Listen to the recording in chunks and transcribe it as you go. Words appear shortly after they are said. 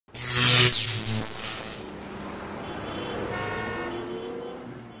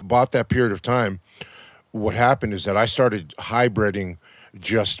about that period of time, what happened is that I started hybriding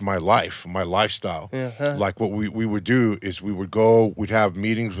just my life, my lifestyle. Like what we would do is we'd have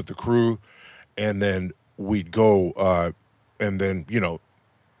meetings with the crew, and then we'd go, and then, you know,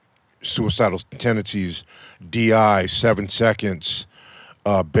 suicidal tendencies, DI, 7 Seconds,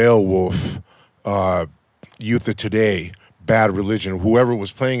 Beowulf, Youth of Today, Bad Religion, whoever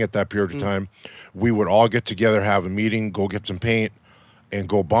was playing at that period of time, we would all get together, have a meeting, go get some paint, and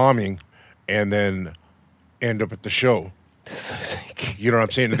go bombing, and then end up at the show. That's so sick. You know what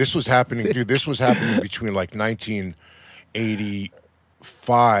I'm saying? And this was happening, dude. This was happening between like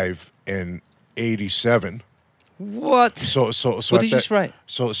 1985 and 87. What? So what did you just write?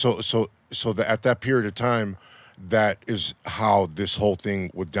 So at that period of time, that is how this whole thing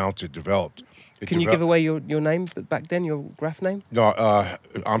with DOWNSET developed. Can you give away your name back then, your graph name? No,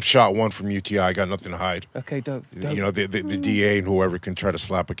 I'm Shot One from UTI. I got nothing to hide. Okay, dope. You know, the DA and whoever can try to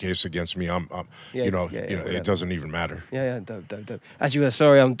slap a case against me, it doesn't even matter. Yeah, dope. As you were,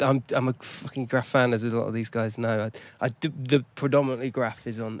 sorry, I'm a fucking graph fan, as a lot of these guys know. I do, the predominantly graph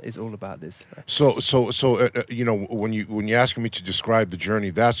is all about this. So you know, when you ask me to describe the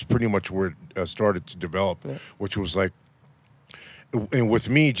journey, that's pretty much where it started to develop, which was like. And with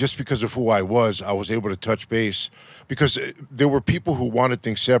me, just because of who I was able to touch base, because there were people who wanted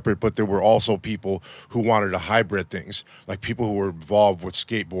things separate, but there were also people who wanted to hybrid things, like people who were involved with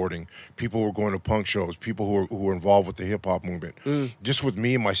skateboarding, people who were going to punk shows, people who were involved with the hip-hop movement. Just with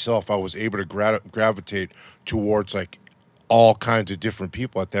me and myself, I was able to gravitate towards like all kinds of different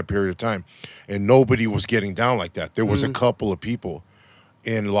people at that period of time, and nobody was getting down like that. There was a couple of people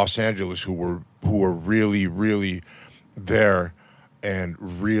in Los Angeles who were really, really there and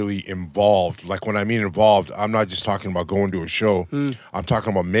really involved. Like when I mean involved, I'm not just talking about going to a show. I'm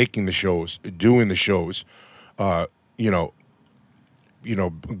talking about making the shows, doing the shows, you know,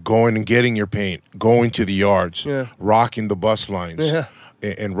 going and getting your paint, going to the yards, rocking the bus lines,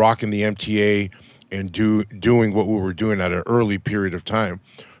 and rocking the MTA, and doing what we were doing at an early period of time.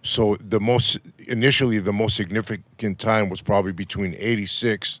 So initially the most significant time was probably between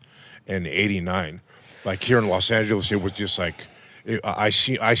 86 and 89. Like here in Los Angeles, it was just like, I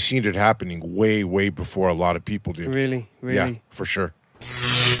seen it happening way before a lot of people did. Really? Yeah, for sure.